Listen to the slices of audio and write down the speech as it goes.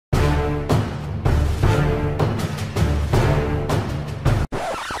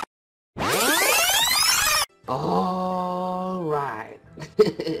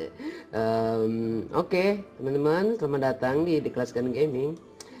Oke, teman-teman, selamat datang di Dikelaskan Gaming.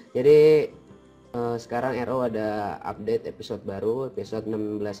 Jadi sekarang RO ada update episode baru, episode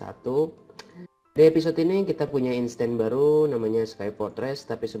 16.1. Di episode ini kita punya instant baru namanya Sky Fortress,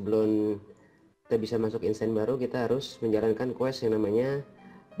 tapi sebelum kita bisa masuk instant baru, kita harus menjalankan quest yang namanya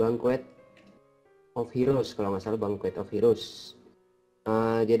Banquet of Heroes, kalau nggak salah Banquet of Heroes.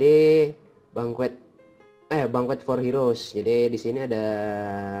 Jadi Banquet for Heroes. Jadi di sini ada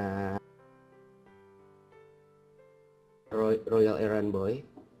Royal Errand Boy.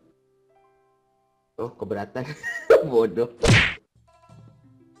 Oh, keberatan. Bodoh.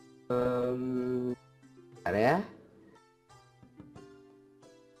 Bentar ya.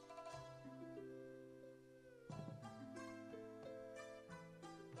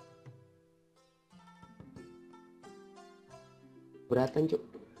 Keberatan, cuk.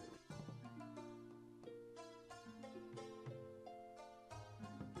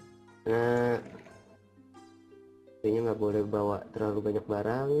 Nah, intinya nggak boleh bawa terlalu banyak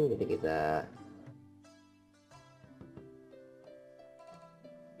barang, jadi kita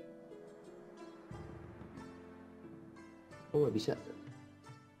nggak bisa.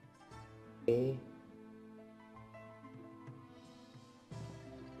 Oke.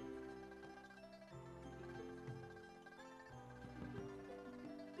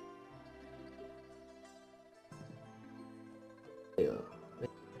 Ayo.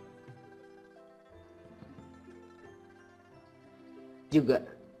 Juga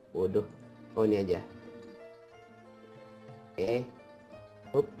bodoh. Oh, ini aja. Oke.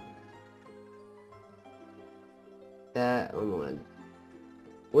 Up. Kita ngomong lagi.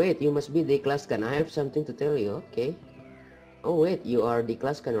 Wait, you must be Dikelaskan. I have something to tell you. Okay. Oh wait, you are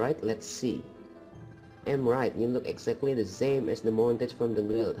Dikelaskan, right? Let's see. I'm right. You look exactly the same as the montage from the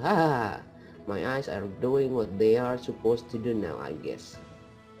guild. Ha! My eyes are doing what they are supposed to do now, I guess.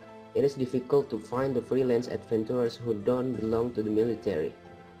 It is difficult to find the freelance adventurers who don't belong to the military.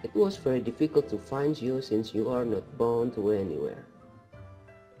 It was very difficult to find you since you are not bound to anywhere.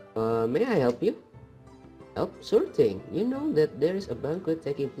 May I help you? Help? Sure thing. You know that there is a banquet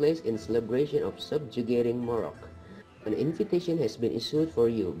taking place in celebration of subjugating Morocco. An invitation has been issued for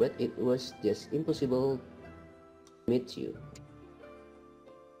you, but it was just impossible to meet you.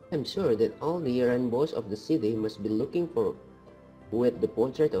 I'm sure that all the errand boys of the city must be looking for with the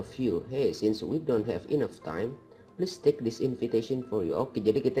portrait of you. Hey, since we don't have enough time, please take this invitation for you. Oke,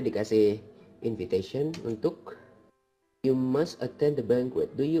 jadi kita dikasih invitation untuk you must attend the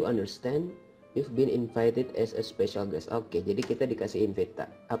banquet. Do you understand? You've been invited as a special guest. Oke, jadi kita dikasih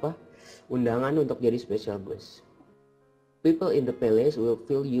undangan untuk jadi special guest. People in the palace will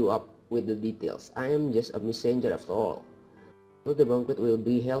fill you up with the details. I am just a messenger after all. So the banquet will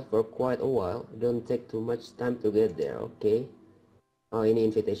be held for quite a while. Don't take too much time to get there, okay? Oh, ini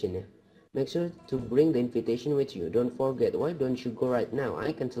invitationnya. Make sure to bring the invitation with you. Don't forget. Why don't you go right now?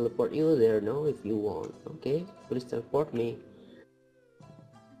 I can teleport you there now if you want. Okay? Please teleport me.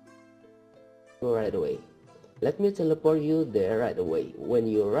 Go right away. Let me teleport you there right away. When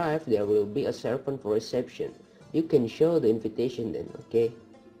you arrive, there will be a servant for reception. You can show the invitation then. Okay?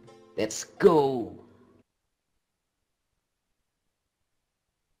 Let's go!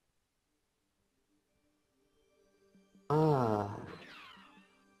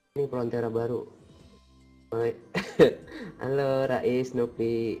 Ini Frontera baru. Halo Rais,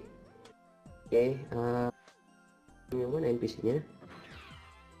 Nopi. Oke, yang mana NPC-nya?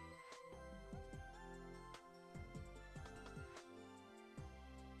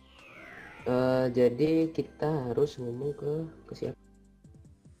 Jadi kita harus ngomong ke siapa?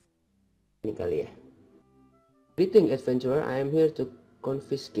 Ini kali ya. Greeting adventurer, I am here to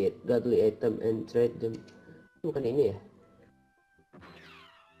confiscate godly item and trade them. Bukan ini ya?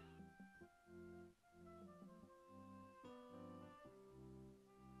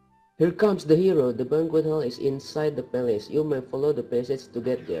 Here comes the hero. The banquet hall is inside the palace. You may follow the passage to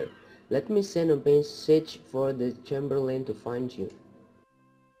get there. Let me send a message for the chamberlain to find you.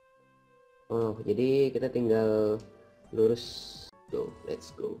 Oh, jadi kita tinggal lurus. Go,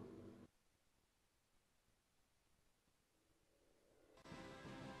 let's go.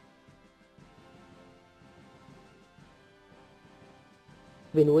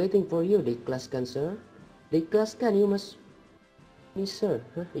 Been waiting for you, Dikelaskan, sir. Dikelaskan, you must me, sir.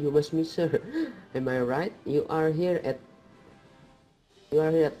 Huh? You must me, sir. Am I right? You are here at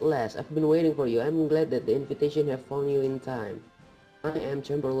last. I've been waiting for you. I'm glad that the invitation have found you in time. I am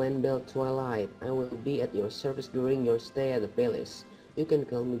Chamberlain Bell Twilight. I will be at your service during your stay at the palace. You can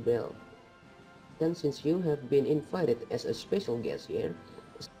call me Bell. Then since you have been invited as a special guest here,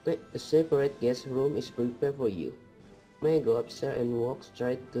 a separate guest room is prepared for you. You may go upstairs and walk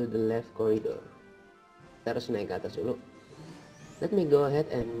straight to the left corridor. Kita harus naik ke atas dulu. Let me go ahead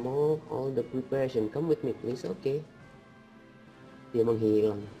and move all the preparation. Come with me please. Oke. Dia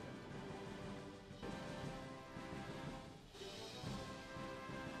menghilang.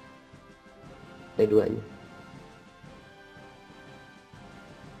 T2-nya.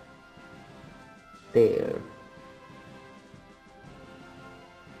 There.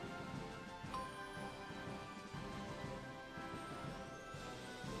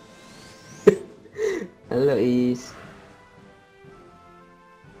 Halo Is.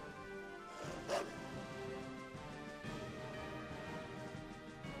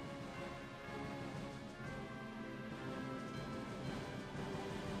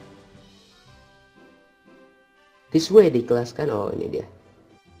 This way dikelaskan. Oh, ini dia.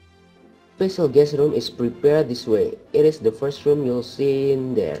 Special guest room is prepared this way. It is the first room you'll see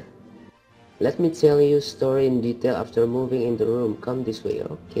in there. Let me tell you story in detail after moving in the room. Come this way.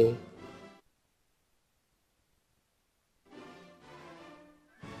 Okay.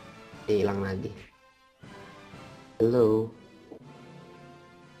 Hilang lagi. Hello.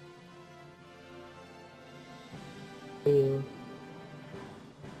 Ayo.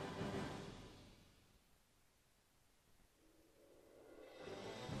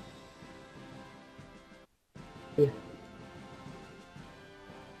 Yeah.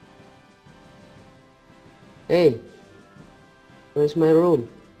 Hey, where's my room?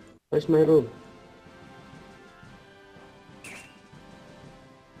 Where's my room?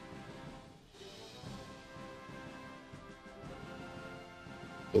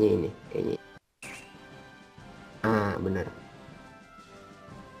 Ini kayaknya. Ah, benar.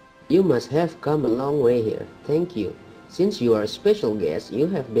 You must have come a long way here. Thank you. Since you are a special guest,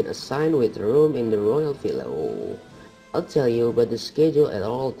 you have been assigned with a room in the royal villa. Oh, I'll tell you about the schedule at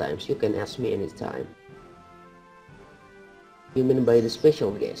all times. You can ask me anytime. You mean by the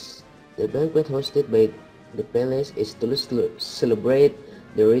special guest? The banquet hosted by the palace is to celebrate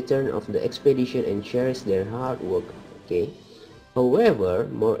the return of the expedition and cherish their hard work. Okay.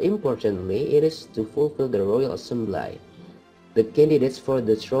 However, more importantly, it is to fulfill the royal assembly. The candidates for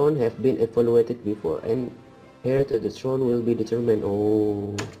the throne have been evaluated before, and heir to the throne will be determined.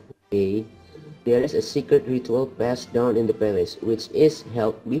 Oh, okay. There is a secret ritual passed down in the palace, which is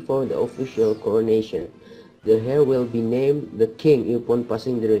held before the official coronation. The heir will be named the king upon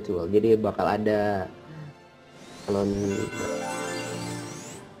passing the ritual. Jadi bakal ada calon.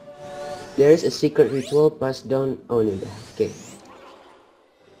 There is a secret ritual passed down. Oh, ini udah. Okay.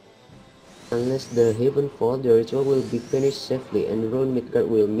 Unless the heaven fall, the ritual will be finished safely and Ron Midgard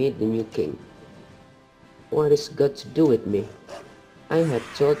will meet the new king. What is got to do with me? I had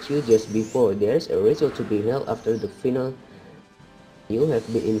told you just before, there is a ritual to be held after the final. You have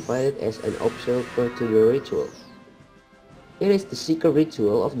been invited as an observer to the ritual. It is the secret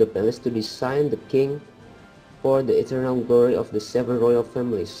ritual of the palace to design the king for the eternal glory of the 7 royal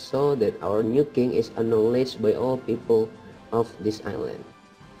families, so that our new king is acknowledged by all people of this island.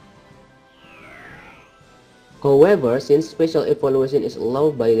 However, since special evaluation is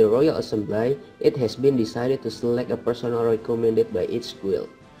allowed by the Royal Assembly, it has been decided to select a person recommended by each guild,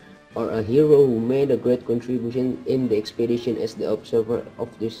 or a hero who made a great contribution in the expedition as the observer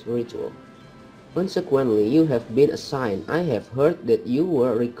of this ritual. Consequently, you have been assigned. I have heard that you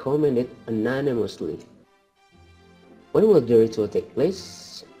were recommended anonymously. When will the ritual take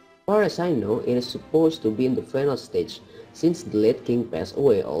place? As far as I know, it is supposed to be in the final stage. Since the late king passed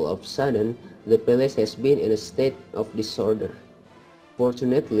away all of a sudden, the palace has been in a state of disorder.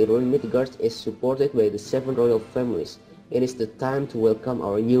 Fortunately, Ruin Midgard is supported by the 7 royal families. It is the time to welcome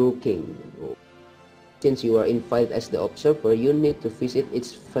our new king. Since you are invited as the observer, you need to visit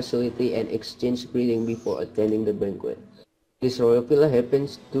its facility and exchange greetings before attending the banquet. This royal villa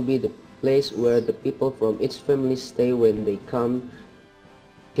happens to be the place where the people from each family stay when they come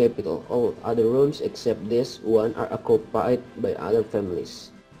capital. All other rooms except this one are occupied by other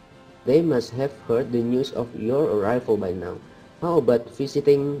families. They must have heard the news of your arrival by now. How about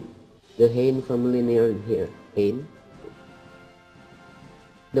visiting the Hain family near here? Hain?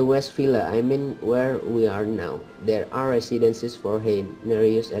 The West Villa, I mean where we are now. There are residences for Hain,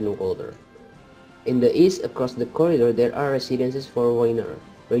 Nereus and Walter. In the east, across the corridor, there are residences for Weiner,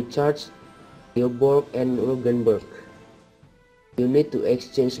 Richards, Leoborg, and Rugenberg. You need to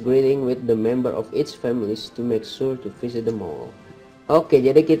exchange greeting with the member of each families to make sure to visit them all. Oke,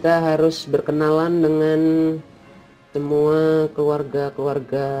 jadi kita harus berkenalan dengan semua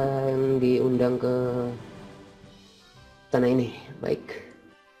keluarga-keluarga yang diundang ke tanah ini. Baik.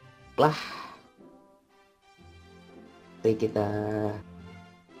 Lah. Mari kita.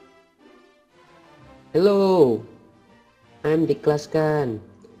 Hello. I'm dikelaskan.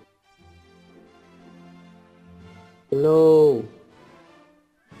 Hello.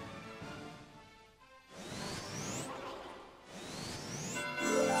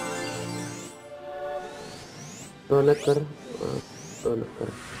 Ronaker. Ronaker.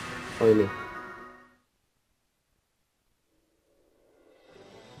 Oh ini.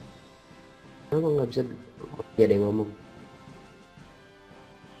 Kenapa nggak bisa? Ya ada yang ngomong.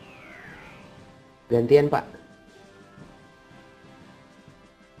 Gantian Pak.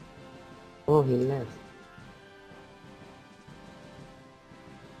 Oh he left.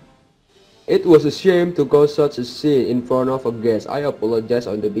 It was a shame to cause such a scene in front of a guest. I apologize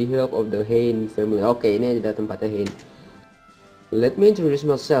on the behalf of the Hain family. Oke, ini ada tempatnya Hain. Let me introduce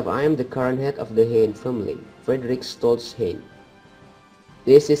myself. I am the current head of the Hain family, Frederick Stoltz Hain.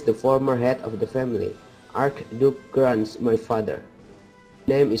 This is the former head of the family, Archduke Grans, my father.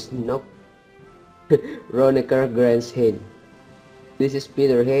 Name is Nock Ronecker Grans Hain. This is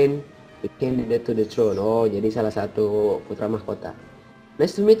Peter Hain, the candidate to the throne. Oh, jadi salah satu putra mahkota.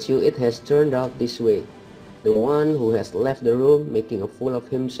 Nice to meet you. It has turned out this way. The one who has left the room making a fool of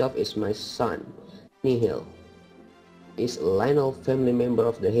himself is my son, Nihil. He's a lineal family member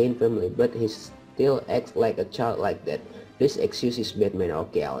of the Hain family, but he still acts like a child like that. Please excuse his bad manner.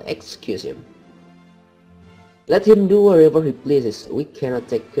 Okay, I'll excuse him. Let him do whatever he pleases. We cannot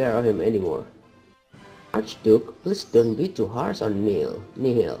take care of him anymore. Archduke, please don't be too harsh on Nihil.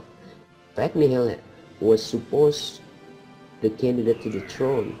 In fact, Nihil was supposed the candidate to the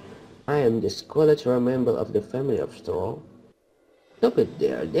throne. I am just collateral member of the family after all. Stop it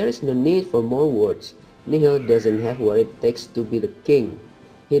there. There is no need for more words. Nihil doesn't have what it takes to be the king.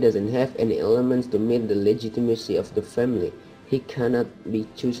 He doesn't have any elements to meet the legitimacy of the family. He cannot be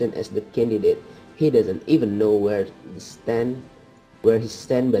chosen as the candidate. He doesn't even know where he stands,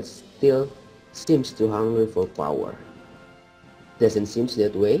 but still seems too hungry for power. Doesn't seem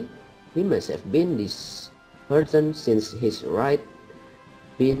that way. He must have been this person since his right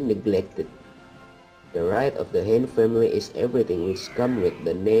been neglected. The right of the Hain family is everything which comes with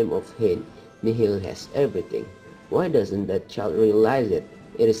the name of Hain. Nihil has everything. Why doesn't that child realize it?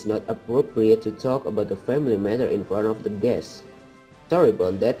 It is not appropriate to talk about the family matter in front of the guests. Sorry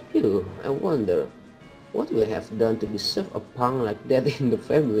about that. Phew, I wonder what we have done to deserve a punk like that in the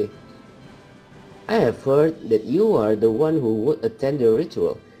family. I have heard that you are the one who would attend the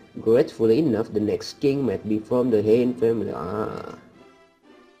ritual. Gratefully enough, the next king might be from the Hain family.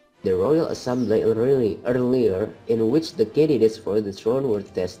 The royal assembly earlier, in which the candidates for the throne were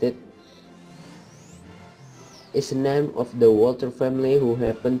tested, is the name of the Walter family, who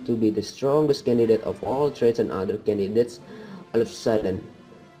happened to be the strongest candidate of all threatened other candidates. All of a sudden,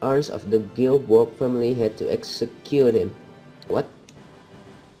 Ernst of the Gilborg family had to execute him. What?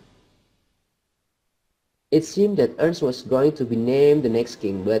 It seemed that Ernst was going to be named the next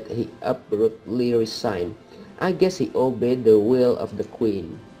king, but he abruptly resigned. I guess he obeyed the will of the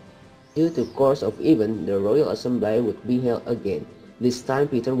queen. Due to course of events, the royal assembly would be held again. This time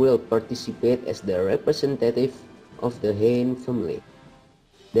Peter will participate as the representative of the Hain family.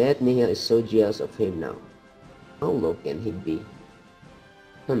 That Nihil is so jealous of him now. How low can he be?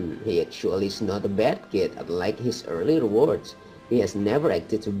 He actually is not a bad kid, unlike his earlier words. He has never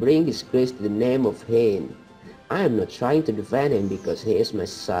acted to bring disgrace to the name of Hain. I am not trying to defend him because he is my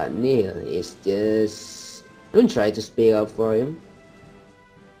son. Nihil is just... Don't try to speak up for him.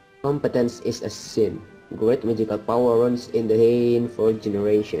 Competence is a sin. Great magical power runs in the Hain for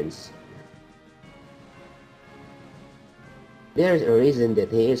generations. There is a reason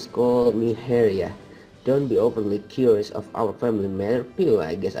that he is called Miheria. Don't be overly curious of our family matter. Phew,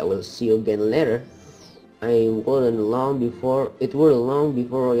 I guess I will see you again later. It were long before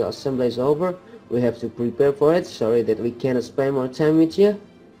Royal Assembly is over. We have to prepare for it. Sorry that we cannot spend more time with you.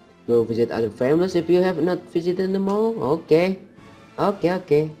 Go visit other families if you have not visited them all. Okay. Oke.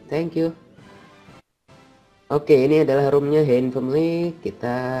 Thank you. Oke, ini adalah roomnya Hain family.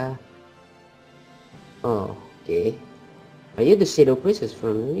 Kita... Oh, oke. Are you the shadow princess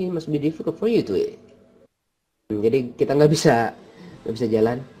from me? It must be difficult for you to it. Jadi kita nggak bisa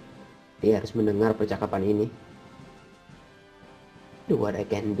jalan. Dia harus mendengar percakapan ini. Do what I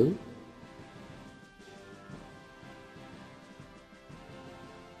can do.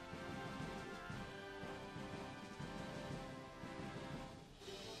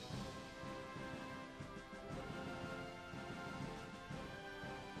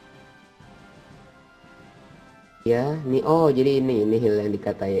 Ya, nih oh jadi ini nihil yang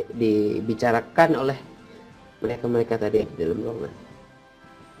dibicarakan oleh mereka tadi di dalam ruangan.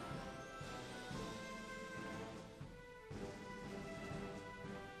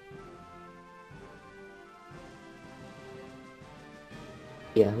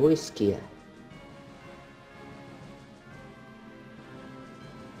 Ya, who is Kia?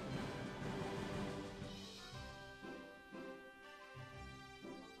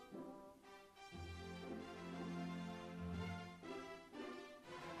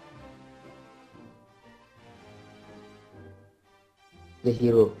 The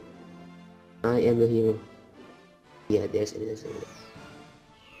hero. I am the hero. Yeah, there's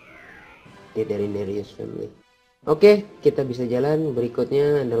dia dari Nereus family. Oke, kita bisa jalan.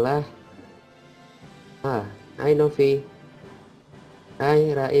 Berikutnya adalah Hai Novi.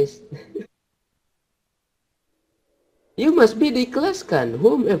 Hai Rais. You must be the Klaskan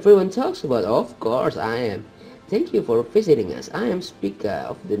whom everyone talks about. Of course I am. Thank you for visiting us. I am Spica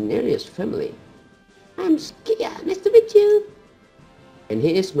of the Nereus family. I'm Skia. Nice to meet you. And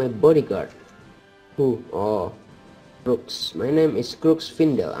he is my bodyguard. Who? Oh, Crooks. My name is Crooks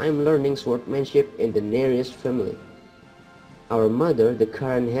Findel. I'm learning swordsmanship in the Nereus family. Our mother, the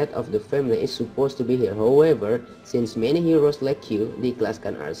current head of the family, is supposed to be here. However, since many heroes like you, the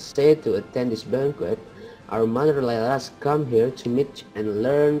Klaskan, are said to attend this banquet, our mother let us come here to meet and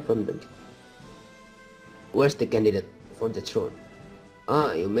learn from them. Where's the candidate for the throne?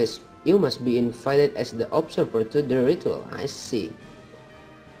 Ah, you must be invited as the observer to the ritual. I see.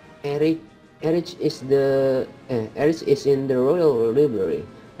 Eric Eric is in the royal library.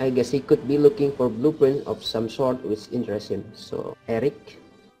 I guess he could be looking for blueprints of some sort which interests him. So Eric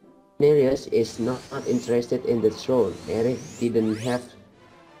Nereus is not interested in the throne. Eric didn't have to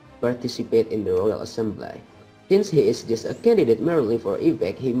participate in the royal assembly. Since he is just a candidate merely for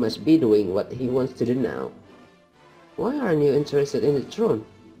evac, he must be doing what he wants to do now. Why aren't you interested in the throne?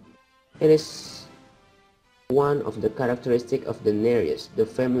 It is one of the characteristics of the Nereus. The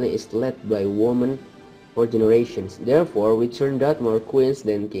family is led by women for generations. Therefore, we turned out more queens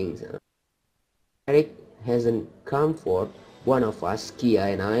than kings. Eric hasn't come forth. One of us, Kia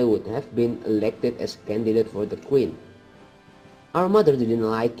and I, would have been elected as candidate for the queen. Our mother didn't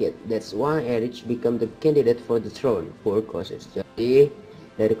like it. That's why Eric became the candidate for the throne. Poor causes. Jadi,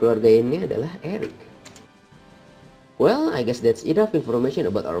 dari keluarga ini adalah Eric. Well, I guess that's enough information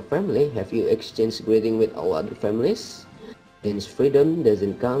about our family. Have you exchanged greeting with all other families? Since freedom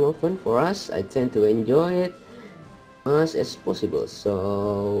doesn't come often for us, I tend to enjoy it as much as possible.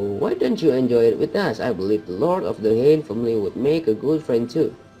 So, why don't you enjoy it with us? I believe the Lord of the Hain family would make a good friend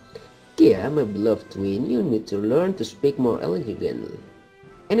too. Kia, my beloved twin, you need to learn to speak more elegantly.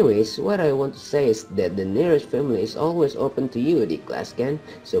 Anyways, what I want to say is that the nearest family is always open to you, the Klaskan,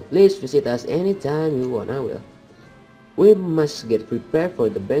 so please visit us anytime you want. I will. We must get prepared for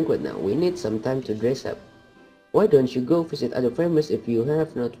the banquet now. We need some time to dress up. Why don't you go visit other families if you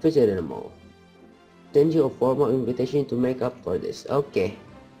have not visited them all? Send you a formal invitation to make up for this. Okay.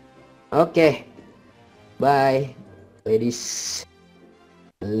 Okay. Bye. Ladies.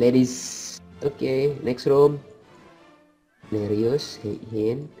 Okay, next room. Nereus,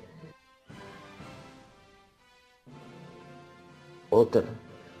 Hin. Walter.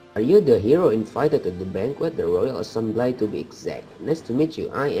 Are you the hero invited to the banquet, the royal assembly to be exact? Nice to meet you.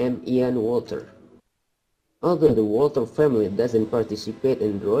 I am Ian Walter. Although the Walter family doesn't participate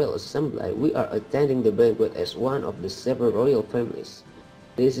in the royal assembly, we are attending the banquet as one of the several royal families.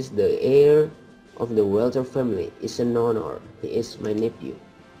 This is the heir of the Walter family. It's an honor. He is my nephew.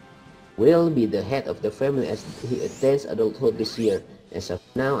 Will be the head of the family as he attains adulthood this year. As of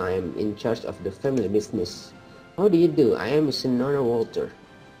now, I am in charge of the family business. How do you do? I am Senora Walter.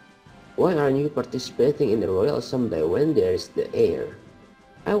 Why aren't you participating in the royal assembly when there is the heir?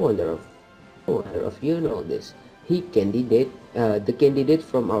 I wonder if you know this. The candidate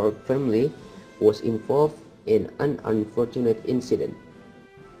from our family was involved in an unfortunate incident.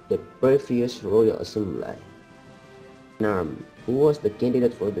 The previous royal assembly. Narm, who was the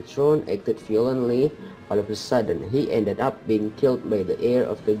candidate for the throne, acted violently. All of a sudden, he ended up being killed by the heir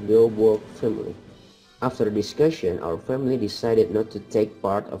of the Gilborg family. After discussion, our family decided not to take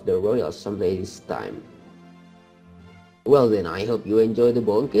part of the royal assembly this time. Well then, I hope you enjoy the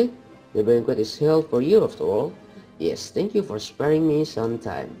banquet. The banquet is held for you after all. Yes, thank you for sparing me some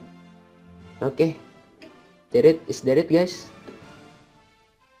time. Okay. Is that it, guys?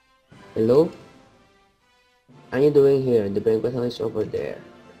 Hello? Are you doing here? The banquet hall is over there.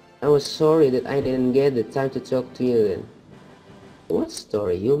 I was sorry that I didn't get the time to talk to you then. What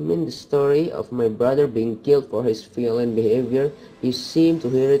story? You mean the story of my brother being killed for his violent behavior? You seem to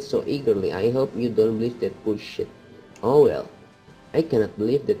hear it so eagerly. I hope you don't believe that bullshit. Oh well. I cannot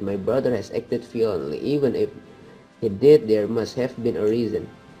believe that my brother has acted violently. Even if he did, there must have been a reason.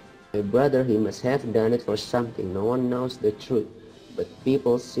 My brother, he must have done it for something. No one knows the truth, but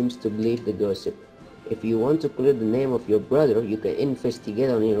people seems to believe the gossip. If you want to clear the name of your brother, you can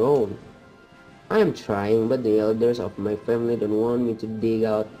investigate on your own. I am trying, but the elders of my family don't want me to dig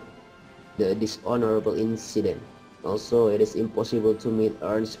out the dishonorable incident. Also, it is impossible to meet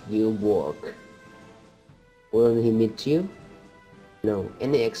Ernst Gilborg. Will he meet you? No,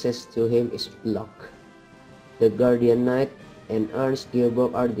 any access to him is blocked. The Guardian Knight and Ernst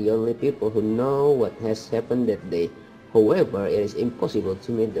Gilbert are the only people who know what has happened that day. However, it is impossible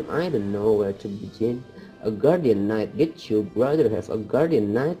to meet them. I don't know where to begin. A guardian knight? Did your brother have a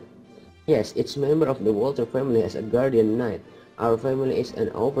guardian knight? Yes, each member of the Walter family has a guardian knight. Our family is an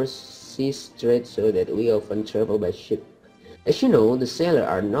overseas trade so that we often travel by ship. As you know, the sailors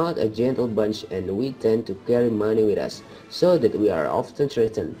are not a gentle bunch and we tend to carry money with us, so that we are often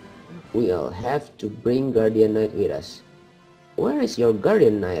threatened. We all have to bring guardian knight with us. Where is your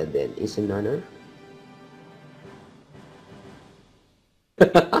guardian knight then, is an honor?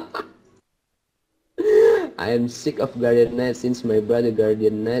 I am sick of guardian knight since my brother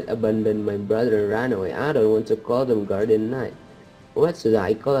guardian knight abandoned my brother and ran away. I don't want to call them guardian knight. What should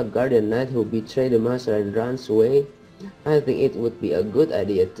I call a guardian knight who betrayed the master and runs away? I think it would be a good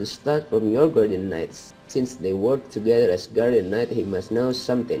idea to start from your guardian knights. Since they work together as guardian knight, he must know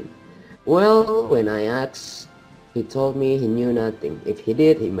something. Well, when I asked, he told me he knew nothing. If he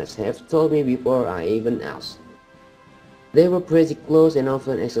did, he must have told me before I even asked. They were pretty close and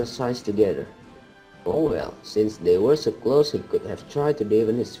often exercised together. Oh well, since they were so close, he could have tried to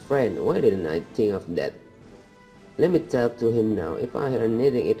deafen his friend. Why didn't I think of that? Let me talk to him now. If I hear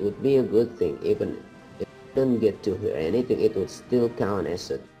anything, it would be a good thing. Even if I don't get to hear anything, it would still count as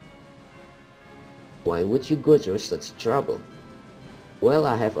such. Why would you go through such trouble? Well,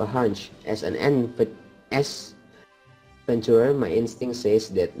 I have a hunch. As an adventurer, my instinct says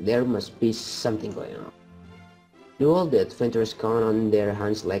that there must be something going on. Do all the adventurers count on their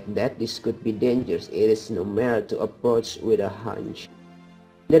hunch like that? This could be dangerous. It is no matter to approach with a hunch.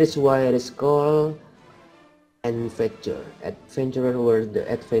 That is why it is called adventure. Adventurer where the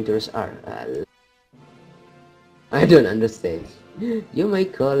adventurers are. I don't understand. You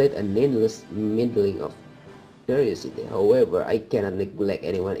might call it a needless meddling of curiosity. However, I cannot neglect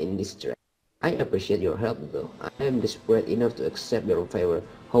anyone in distress. I appreciate your help though. I am desperate enough to accept your favor.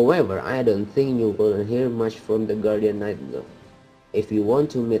 However, I don't think you will hear much from the Guardian Knight though. If you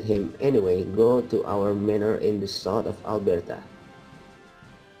want to meet him anyway, go to our manor in the south of Alberta.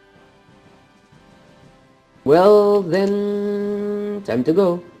 Well then, time to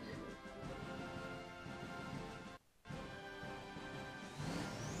go.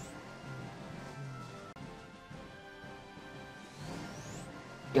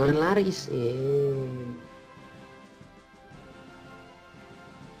 Jangan lari sih.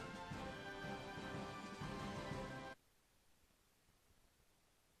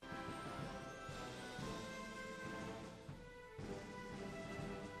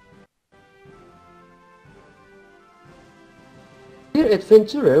 Dear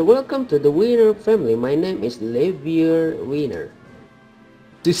adventurer, welcome to the Wiener family. My name is Levier Wiener.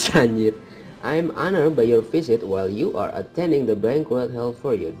 Susanjit, I am honored by your visit while you are attending the banquet held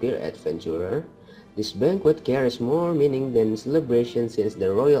for you, dear adventurer. This banquet carries more meaning than celebration since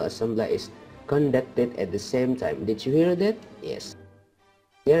the Royal Assembly is conducted at the same time. Did you hear that? Yes.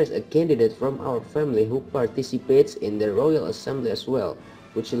 There is a candidate from our family who participates in the Royal Assembly as well.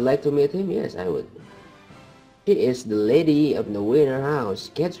 Would you like to meet him? Yes, I would. She is the lady of the Wiener house,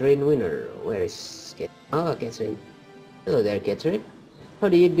 Catherine Wiener. Where is Catherine? Oh, Catherine. Hello there, Catherine. How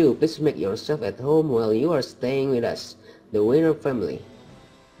do you do? Please make yourself at home while you are staying with us, the Wiener family.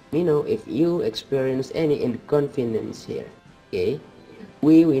 Let me know if you experience any inconvenience here. Okay?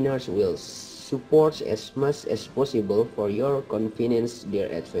 We Wieners will support as much as possible for your convenience, dear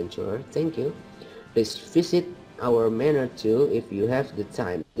adventurer. Thank you. Please visit our manor too if you have the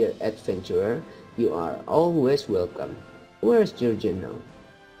time, dear adventurer. You are always welcome. Where's Jurgen now?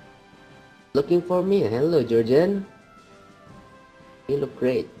 Looking for me? Hello, Jurgen. You look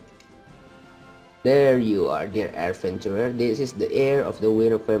great. There you are, dear adventurer. This is the heir of the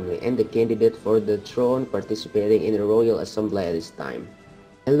Wiener family and the candidate for the throne participating in the Royal Assembly at this time.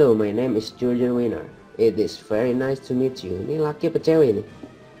 Hello, my name is Jurgen Wiener. It is very nice to meet you. Ini laki apa cewek ini?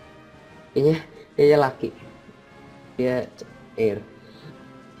 Kayaknya laki. Dia heir.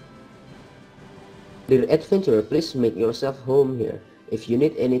 Dear adventurer, please make yourself home here. If you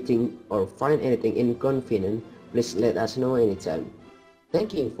need anything or find anything inconvenient, please let us know anytime.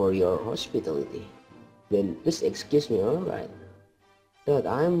 Thank you for your hospitality. Then please excuse me, alright. But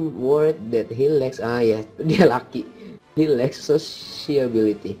I'm worried that he lacks, dia laki. He lacks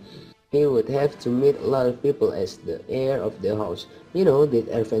sociability. He would have to meet a lot of people as the heir of the house. You know, the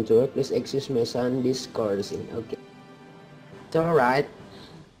adventurer, please excuse my son this courtesy. Okay. It's alright.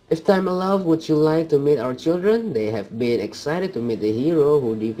 If time allows, would you like to meet our children? They have been excited to meet the hero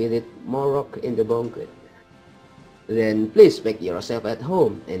who defeated Morok in the banquet. Then please make yourself at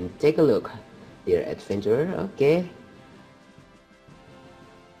home and take a look, dear adventurer. Okay.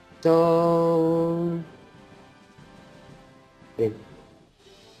 So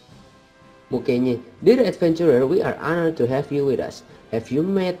Mukanya, dear adventurer, we are honored to have you with us. Have you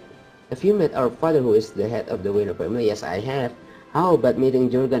met have you met our father who is the head of the Winner family? Yes, I have. How about meeting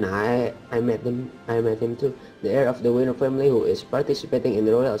Jurgen? I met him too. The heir of the Winner family who is participating in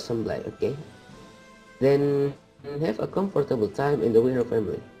the Royal Assembly, okay? Then have a comfortable time in the Winner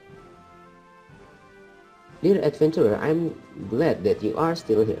family. Dear adventurer, I'm glad that you are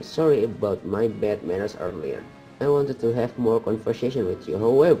still here. Sorry about my bad manners earlier. I wanted to have more conversation with you.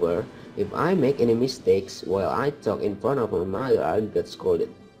 However, if I make any mistakes while I talk in front of my mother, I'll get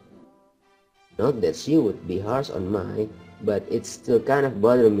scolded. Not that she would be harsh on mine, but it's still kind of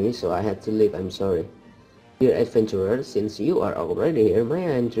bothering me, so I had to leave. I'm sorry. Dear adventurer, since you are already here, may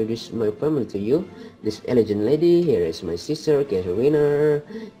I introduce my family to you? This elegant lady, here is my sister, Winner.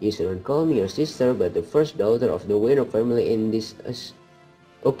 You shouldn't call me your sister, but the first daughter of the Winner family in this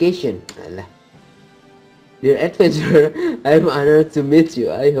occasion. Alah. Dear adventurer, I'm honored to meet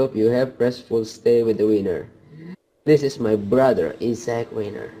you. I hope you have restful stay with the Winner. This is my brother, Isaac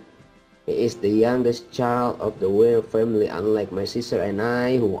Winner. He is the youngest child of the Winner family, unlike my sister and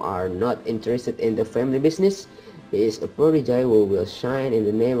I, who are not interested in the family business. He is a prodigy who will shine in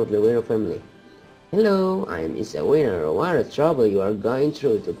the name of the Winner family. Hello, I am Isaac Winner. What a trouble you are going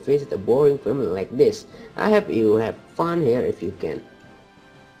through to visit a boring family like this. I hope you have fun here if you can.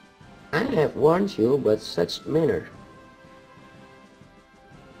 I have warned you about such manner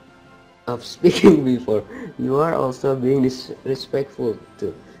of speaking before. You are also being disrespectful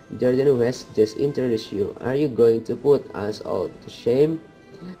to Jordan, who has just introduced you. Are you going to put us all to shame?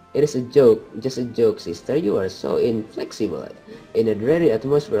 It is a joke, just a joke, sister. You are so inflexible. In a dreary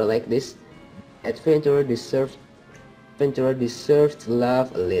atmosphere like this, adventurer deserves to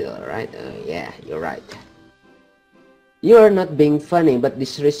laugh a little, right? Yeah, you're right. You are not being funny, but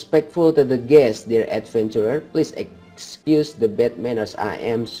disrespectful to the guests, dear adventurer. Please excuse the bad manners. I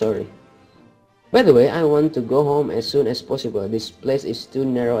am sorry. By the way, I want to go home as soon as possible. This place is too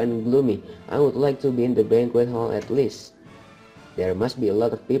narrow and gloomy. I would like to be in the banquet hall at least. There must be a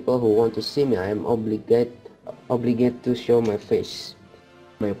lot of people who want to see me. I am obligated to show my face.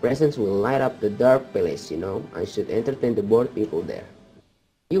 My presence will light up the dark palace, you know. I should entertain the bored people there.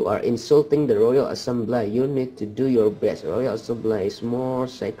 You are insulting the Royal Assembly. You need to do your best. Royal Assembly is more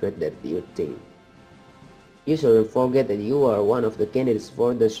sacred than you think. You shouldn't forget that you are one of the candidates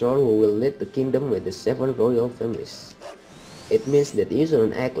for the throne who will lead the kingdom with the 7 royal families. It means that you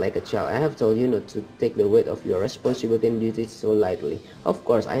shouldn't act like a child. I have told you not to take the weight of your responsibility and duties so lightly. Of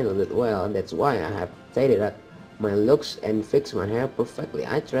course, I know that well. That's why I have tidied up my looks and fixed my hair perfectly.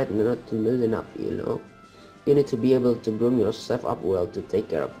 I tried not to loosen up, you know. You need to be able to groom yourself up well to take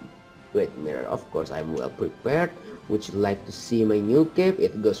care of great mirror. Of course, I'm well prepared. Would you like to see my new cape?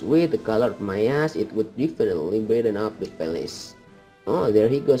 It goes with the color of my ass. It would definitely brighten up the palace. Oh, there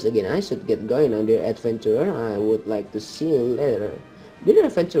he goes again. I should get going now, dear adventurer. I would like to see you later. Dear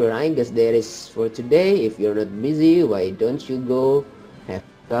adventurer, I guess that is for today. If you're not busy, why don't you go have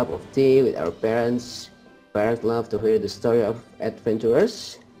a cup of tea with our parents? Parents love to hear the story of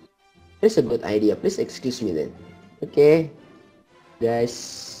adventurers. That's a good idea. Please excuse me then. Okay,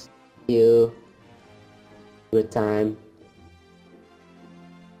 guys. See you. Good time.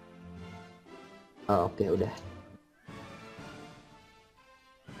 Oh, oke, udah.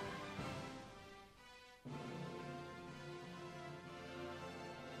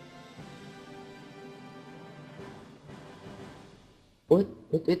 Wait.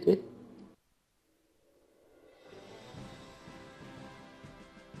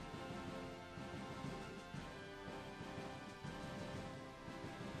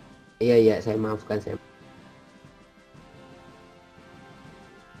 Iya, saya maafkan saya.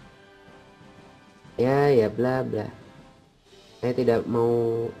 Ya, bla bla. Saya tidak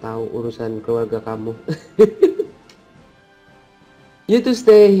mau tahu urusan keluarga kamu. You to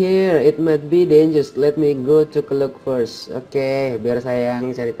stay here. It might be dangerous. Let me go to look first. Oke, biar saya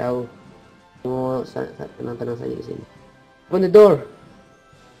yang cari tahu. Mau tenang-tenang saja di sini. Open the door.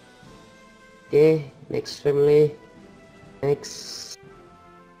 Oke, next family. Next.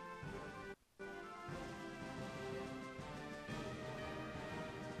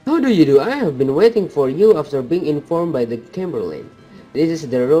 How do you do? I have been waiting for you after being informed by the Chamberlain. This is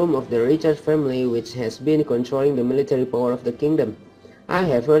the room of the Richard family which has been controlling the military power of the kingdom. I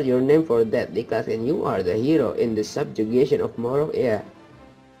have heard your name for that, Niklas, and you are the hero in the subjugation of Morocco. Yeah.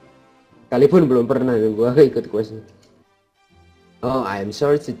 Sekalipun belum pernah gua ikut questnya. Oh, I am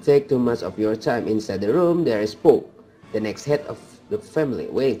sorry to take too much of your time. Inside the room, there is Pope, the next head of the family,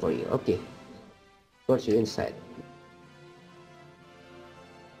 waiting for you. Okay. Got you inside.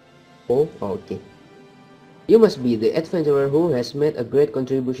 Oh, okay. You must be the adventurer who has made a great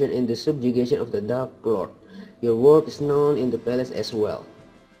contribution in the subjugation of the Dark Lord. Your work is known in the palace as well.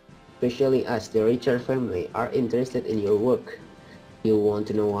 Especially us, the Richard family, are interested in your work. You want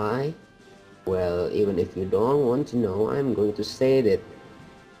to know why? Well, even if you don't want to know, I'm going to say that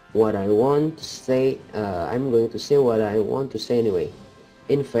what I want to say, I'm going to say what I want to say anyway.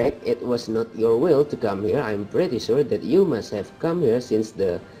 In fact, it was not your will to come here. I'm pretty sure that you must have come here since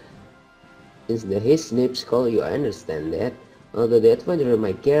the his nips call you. I understand that. Although the adventurer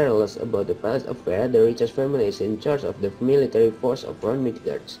might care less about the palace affair, the Richards family is in charge of the military force of Ron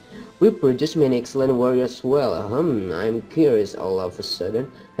Midgards. We produce many excellent warriors as well. I'm curious all of a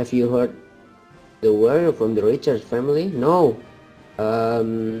sudden. Have you heard the word from the Richards family? No.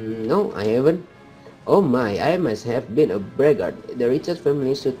 No, I haven't. Oh my, I must have been a braggart. The Richards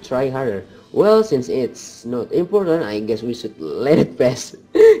family should try harder. Well, since it's not important, I guess we should let it pass.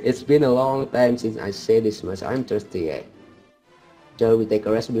 It's been a long time since I said this much. I'm thirsty. Shall we take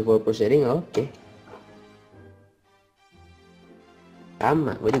a rest before proceeding? Okay.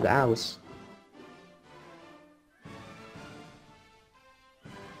 Sama, gue juga haus.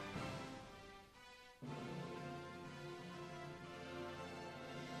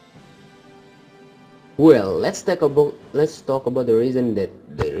 Well, let's talk about the reason that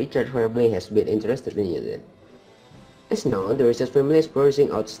the Richard family has been interested in you then. As now, the Richard family is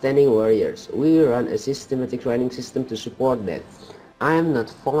producing outstanding warriors. We run a systematic training system to support that. I am not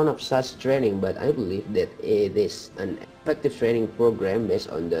fond of such training, but I believe that it is an effective training program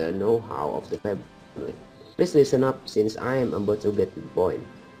based on the know-how of the family. Please listen up, since I am about to get to the point.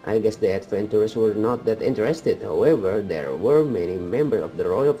 I guess the adventurers were not that interested. However, there were many members of the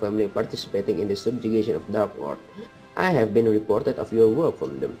royal family participating in the subjugation of Dark Lord. I have been reported of your work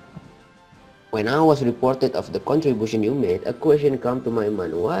from them. When I was reported of the contribution you made, a question came to my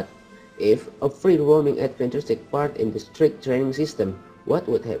mind. What if a free-roaming adventurer take part in the strict training system? What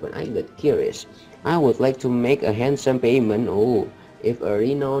would happen? I got curious. I would like to make a handsome payment. Oh, if a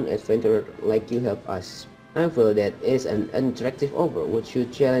renowned adventurer like you help us. I feel that is an attractive offer. Would you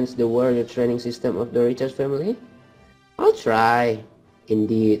challenge the warrior training system of the Richards family? I'll try.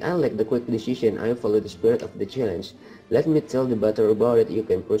 Indeed, I like the quick decision. I follow the spirit of the challenge. Let me tell the butler about it. You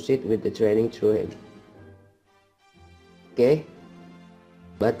can proceed with the training through him. Okay?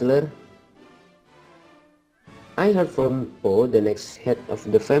 Butler? I heard from Po, the next head of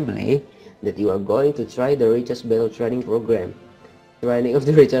the family, that you are going to try the Richards battle training program. Training of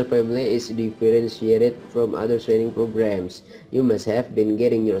the Richard family is differentiated from other training programs. You must have been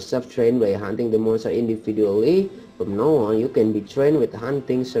getting yourself trained by hunting the monster individually. From now on, you can be trained with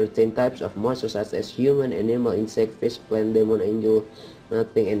hunting certain types of monsters such as human, animal, insect, fish, plant, demon, angel,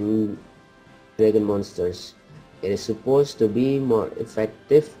 nothing, and dragon monsters. It is supposed to be more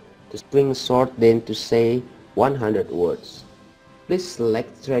effective to swing sword than to say 100 words. Please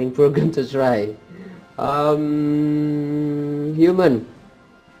select training program to try. Human.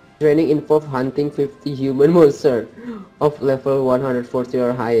 Training involves hunting 50 human monster of level 140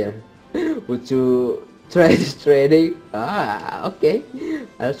 or higher. Would you try this training? Okay.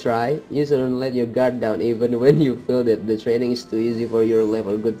 I'll try. You shouldn't let your guard down even when you feel that the training is too easy for your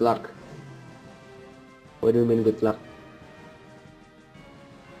level. Good luck. What do you mean good luck?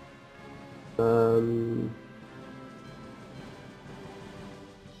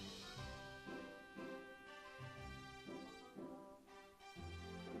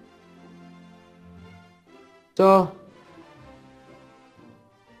 So,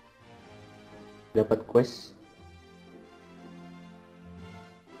 dapat quest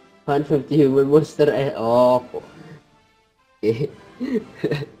 150 human monster oh. Okay.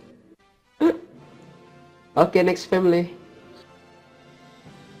 Okay, next family.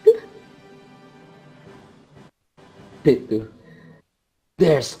 Itu.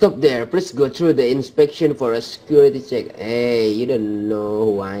 There, stop there. Please go through the inspection for a security check. Hey, you don't know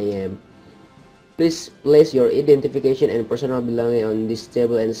who I am. Please place your identification and personal belongings on this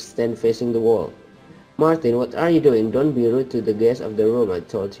table and stand facing the wall. Martin, what are you doing? Don't be rude to the guests of the room, I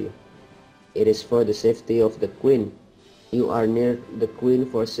told you. It is for the safety of the queen. You are near the queen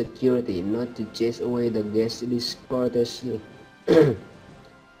for security, not to chase away the guests discourteously.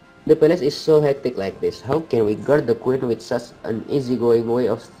 The palace is so hectic like this. How can we guard the queen with such an easygoing way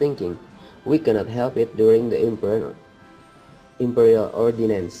of thinking? We cannot help it during the imperial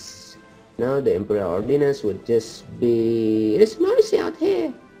ordinance. Now the imperial ordinance would just be... It is noisy out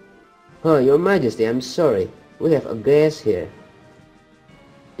here. Oh, your majesty, I'm sorry. We have a guest here.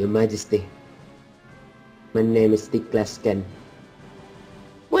 Your majesty. My name is Diklaskan.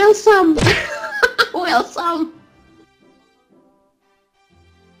 Welcome! Welcome!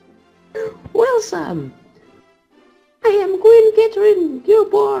 Welcome! I am Queen Catherine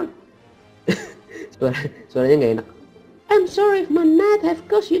Gilbert. Suaranya nggak enak. I'm sorry if my night have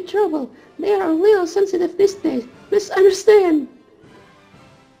caused you trouble. They are a little sensitive these days. Please understand.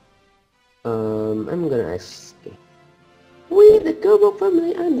 I'm gonna ask. We, the Gilbert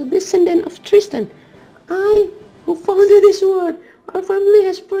family, are the descendant of Tristan. I, who founded this world. Our family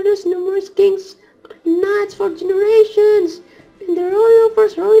has produced numerous kings and knights for generations. In the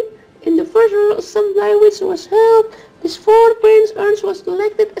first royal assembly which was held, this fourth Prince Ernst was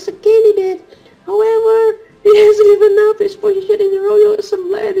elected as a candidate. However, he has given up his position in the royal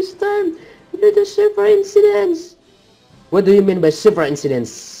assembly at this time due to several incidents. What do you mean by several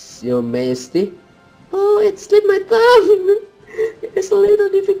incidents, Your Majesty? Oh, it slipped my tongue. It's a little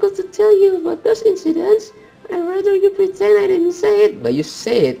difficult to tell you about those incidents. I'd rather you pretend I didn't say it. But you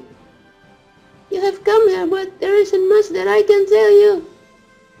say it. You have come here, but there isn't much that I can tell you.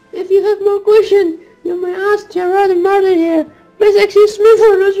 If you have more questions, you may ask Gerard and Martin here. Please excuse me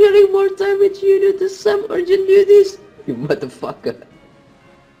for not sharing more time with you due to some urgent duties. You motherfucker.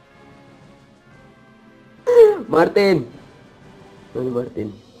 Martin.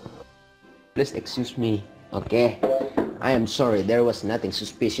 Martin. Please excuse me. Okay. I am sorry, there was nothing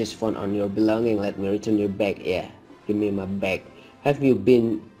suspicious found on your belonging. Let me return your bag. Yeah, give me my bag. Have you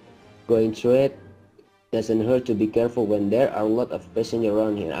been going through it? Doesn't hurt to be careful when there are a lot of passengers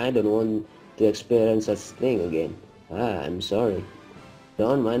around here. I don't want to experience such thing again. I'm sorry.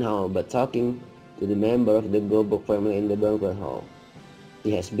 Don't mind how about talking to the member of the Gobok family in the banquet hall.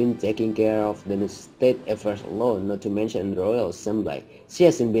 She has been taking care of the state affairs alone, not to mention the royal assembly. She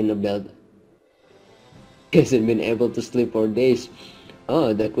hasn't been able to sleep for days.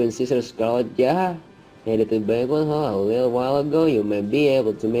 Oh, the Queen's sister Scarlet, yeah, headed to banquet hall a little while ago. You may be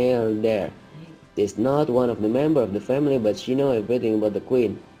able to meet her there. She's not one of the members of the family, but she knows everything about the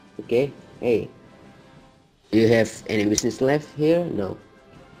Queen. Okay? Hey, do you have any business left here? No.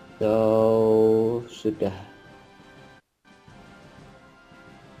 So, sudah.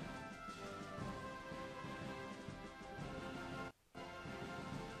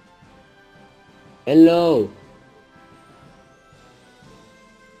 Hello.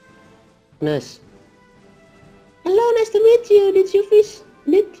 Nice. Hello, nice to meet you. Did you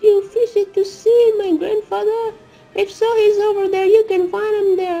visit to see my grandfather? If so, he's over there. You can find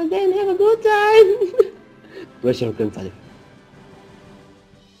him there. Then have a good time. Where's your grandfather?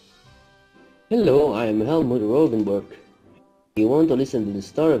 Hello, I am Helmut Rogenberg. If you want to listen to the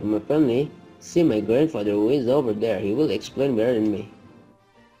story of my family, see my grandfather who is over there. He will explain better than me.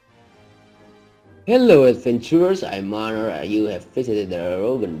 Hello adventurers, I'm honored you have visited the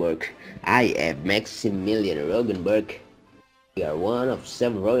Rogenberg. I am Maximilian Rogenberg. We are one of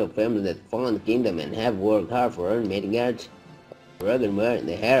 7 royal families that found the kingdom and have worked hard for earning Midgard. Rogenberg,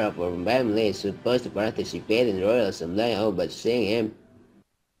 the heir of our family, is supposed to participate in the royal assembly. Oh, but seeing him.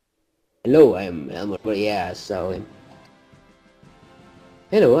 Hello, I'm Helmut. Yeah, I saw him.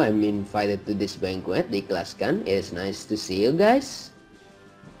 Hello, I'm invited to this banquet, the Klaskan. It is nice to see you guys.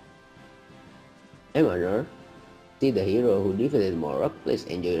 I'm honored. See the hero who defeated Morok. Please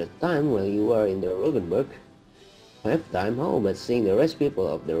enjoy your time while you are in the Rogenberg. Have time, how about seeing the rest people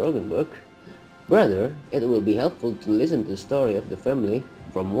of the Rogenberg? Brother, it will be helpful to listen to the story of the family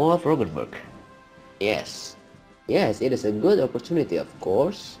from Wolf Rogenberg. Yes. Yes, it is a good opportunity, of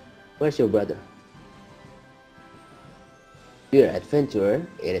course. Where's your brother? Dear adventurer,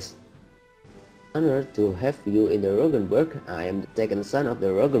 it is an honor to have you in the Rogenberg. I am the second son of the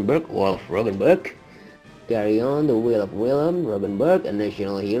Rogenberg, Wolf Rogenberg. Carry on the will of Willem Rogenberg, a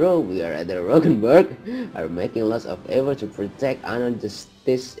national hero. We are at the Rogenberg, are making lots of effort to protect honor,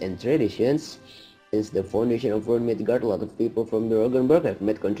 justice, and traditions. Since the foundation of World Midgard, a lot of people from the Rogenberg have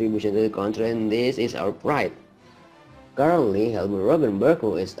made contribution to the country, and this is our pride. Currently, Helmut Rogenberg,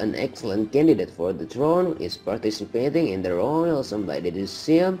 who is an excellent candidate for the throne, is participating in the Royal Assembly. Did you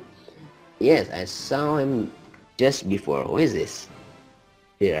see him? Yes, I saw him just before. Who is this?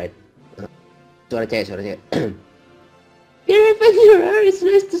 Here, right? Suara cewek. Dear adventurer, it's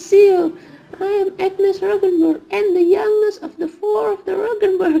nice to see you. I am Agnes Rogenberg, and the youngest of the 4 of the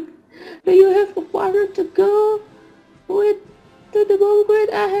Rogenberg. Do you have a partner to go with to the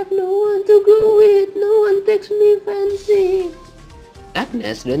banquet? I have no one to go with. No one takes me fancy.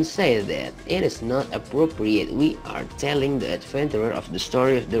 Agnes, don't say that. It is not appropriate. We are telling the adventurer of the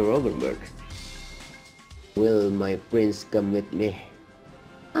story of the Rogenberg. Will my prince come with me?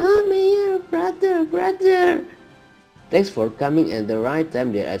 Ah, Mayor, brother. Thanks for coming at the right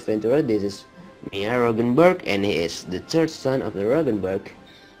time, dear adventurer. This is Mayor Rogenberg, and he is the 3rd son of the Rogenberg.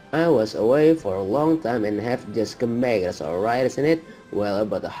 I was away for a long time and have just come back. That's alright, isn't it? Well,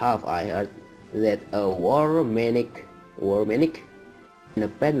 about half I heard that a war manic war manic, and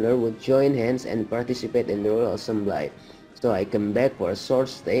a peddler would join hands and participate in the royal assembly. So I came back for a short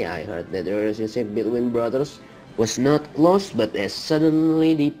stay. I heard that the relationship between brothers was not close, but as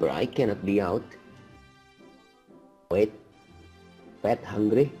suddenly deeper. I cannot be out. Wait, fat,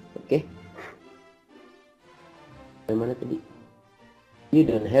 hungry, okay? Mana tadi? You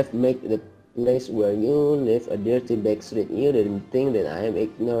don't have make the place where you live a dirty back street. You didn't think that I am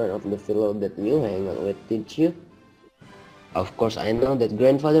ignorant of the fellow that you hang out with, did you? Of course I know that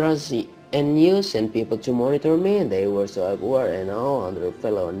grandfather and you sent people to monitor me. They were so awkward and all other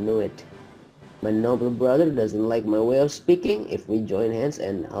fellow knew it. My noble brother doesn't like my way of speaking. If we join hands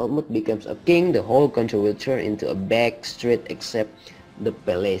and Helmut becomes a king, the whole country will turn into a back street except the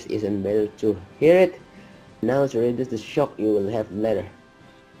palace. Isn't better to hear it? Now to reduce the shock you will have later.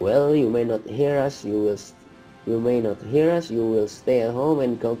 Well, you may not hear us, you will stay at home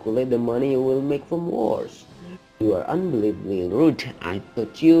and calculate the money you will make from wars. You are unbelievably rude. I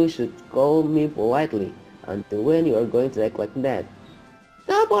thought you should call me politely. Until when you are going to act like that?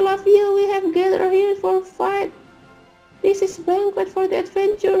 Stop, all of you, we have gathered here for a fight. This is banquet for the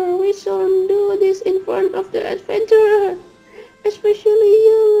adventurer. We shouldn't do this in front of the adventurer. Especially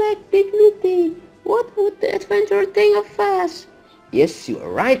you lack dignity. What would the adventurer think of us? Yes, you are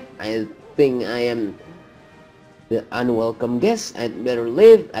right. I think I am the unwelcome guest. I'd better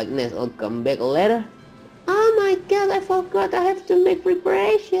leave. Agnes will come back later. Oh my god, I forgot I have to make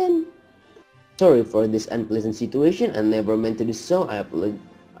preparation. Sorry for this unpleasant situation. I never meant to do so. I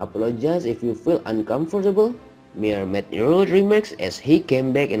apologize if you feel uncomfortable. Mir made rude remarks as he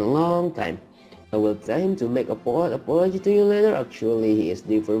came back in a long time. I will tell him to make a apology to you later. Actually, he is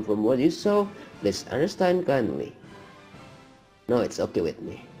different from what you saw. Please understand kindly. No, it's okay with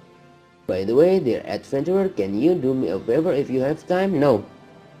me. By the way, dear adventurer, can you do me a favor if you have time? No.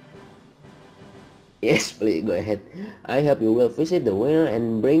 Yes, please go ahead. I hope you will visit the winner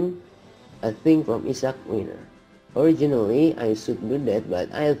and bring a thing from Isaac winner. Originally, I should do that, but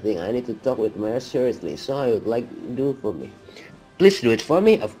I think I need to talk with Maya seriously, so I would like to do for me. Please do it for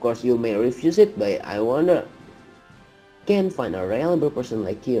me. Of course, you may refuse it, but I wonder, can find a reliable person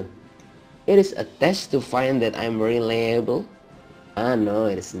like you. It is a test to find that I'm reliable. Ah, no,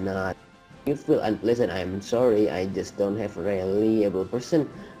 it is not. You feel unpleasant, I'm sorry, I just don't have a reliable person.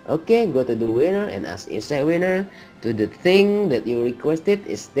 Okay, go to the winner and ask Isaac winner to the thing that you requested.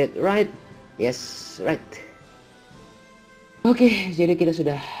 Is that right? Yes, right. Oke, jadi kita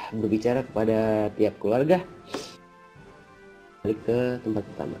sudah berbicara kepada tiap keluarga. Balik ke tempat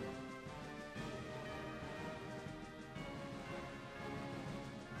pertama.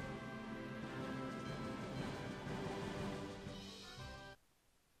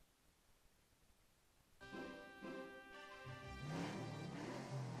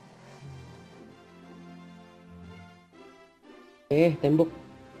 Tembok.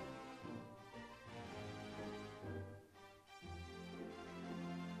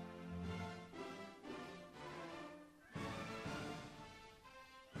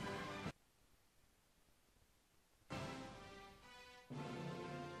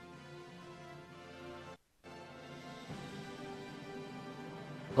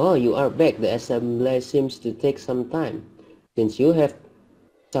 Oh, you are back. The assembly seems to take some time. Since you have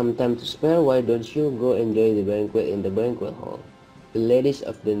some time to spare, why don't you go enjoy the banquet in the banquet hall? The ladies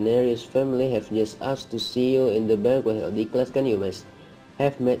of the Nereus family have just asked to see you in the banquet hall. Dijelaskan you must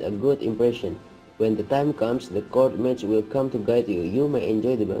have made a good impression. When the time comes, the court mage will come to guide you. You may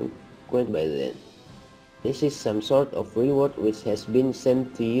enjoy the banquet by then. This is some sort of reward which has been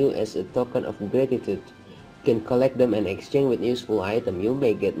sent to you as a token of gratitude. You can collect them and exchange with useful items. You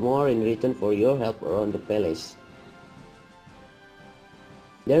may get more in return for your help around the palace.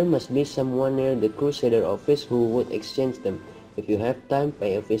 There must be someone near the Crusader office who would exchange them. If you have time,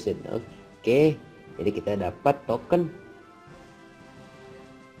 pay a visit. Oke, jadi kita dapat token.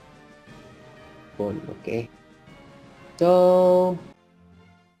 Oke.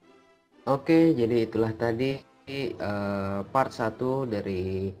 Oke, jadi itulah tadi part 1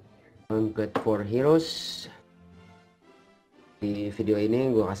 dari Banquet for Heroes. Di video ini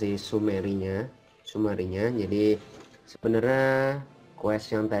gue kasih sumerinya. Jadi sebenarnya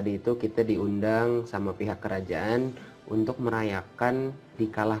quest yang tadi itu kita diundang sama pihak kerajaan untuk merayakan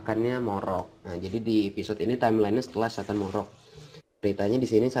dikalahkannya Morok. Nah, jadi di episode ini timelinenya setelah Sultan Morok. Ceritanya di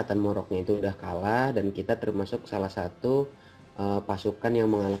sini Sultan Moroknya itu udah kalah dan kita termasuk salah satu pasukan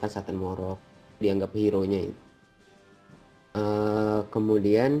yang mengalahkan Sultan Morok, dianggap hero-nya.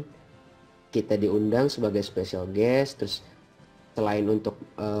 Kemudian kita diundang sebagai special guest. Terus selain untuk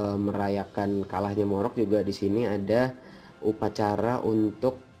merayakan kalahnya Morok, juga di sini ada upacara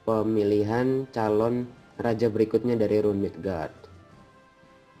untuk pemilihan calon raja berikutnya dari rune Midgard.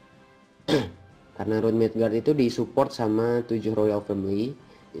 Karena rune Midgard itu disupport sama 7 royal family,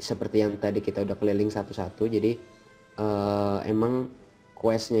 seperti yang tadi kita udah keliling satu-satu. Jadi emang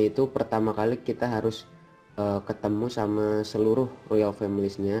questnya itu pertama kali kita harus ketemu sama seluruh royal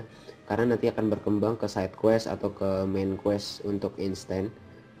familiesnya, karena nanti akan berkembang ke side quest atau ke main quest untuk instant.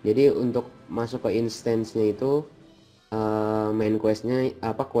 Jadi untuk masuk ke instance-nya itu main questnya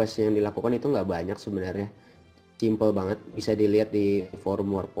quest yang dilakukan itu nggak banyak sebenarnya, simple banget, bisa dilihat di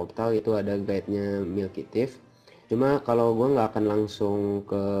forum war portal itu ada guide-nya Milky Thief. Cuma kalau gue nggak akan langsung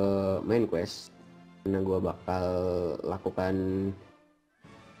ke main quest karena gue bakal lakukan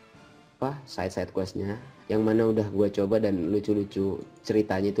side questnya yang mana udah gue coba dan lucu-lucu,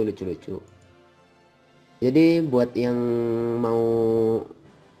 ceritanya itu lucu-lucu. Jadi buat yang mau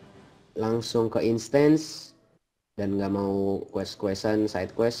langsung ke instance dan nggak mau quest-questan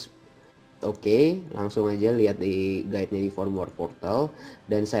side quest, oke, langsung aja lihat di guide-nya di forum war portal.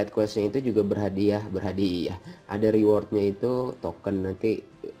 Dan side questnya itu juga berhadiah, ada rewardnya itu token, nanti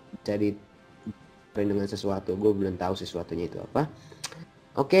bisa di dengan sesuatu, gue belum tahu sesuatunya itu apa.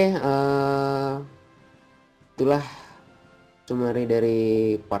 Oke, itulah summary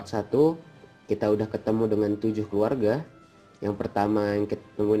dari part 1. Kita udah ketemu dengan 7 keluarga. Yang pertama yang kita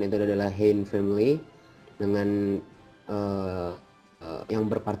temuin itu adalah Hein family dengan yang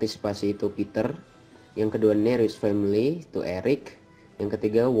berpartisipasi itu Peter. Yang kedua Neris family itu Eric. Yang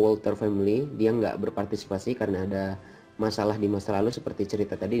ketiga Walter family, dia nggak berpartisipasi karena ada masalah di masa lalu, seperti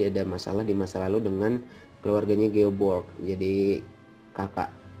cerita tadi ada masalah di masa lalu dengan keluarganya Geoborg. Jadi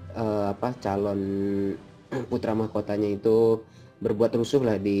kakak calon putra mahkotanya itu berbuat rusuh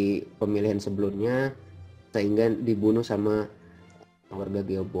lah di pemilihan sebelumnya sehingga dibunuh sama keluarga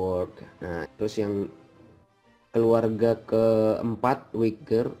Geoborg. Nah, terus yang keluarga keempat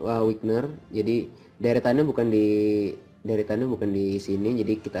Wigner, jadi deretannya bukan di sini,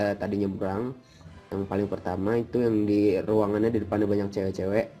 jadi kita tadi nyebrang. Yang paling pertama itu yang di ruangannya di depannya banyak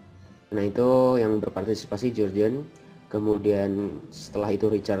cewek-cewek, nah itu yang berpartisipasi Georgian. Kemudian setelah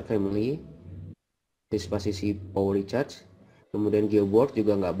itu Richard family, partisipasi si Paul Richards. Kemudian Geoborg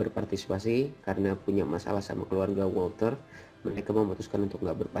juga nggak berpartisipasi karena punya masalah sama keluarga Walter, mereka memutuskan untuk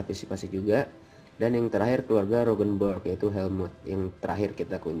nggak berpartisipasi juga. Dan yang terakhir keluarga Rogenborg, yaitu Helmut, yang terakhir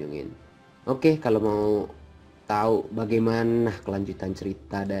kita kunjungin. Oke, kalau mau tahu bagaimana kelanjutan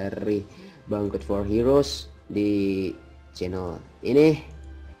cerita dari Banquet for Heroes di channel ini,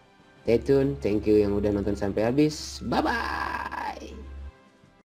 stay tune. Thank you yang udah nonton sampai habis. Bye bye.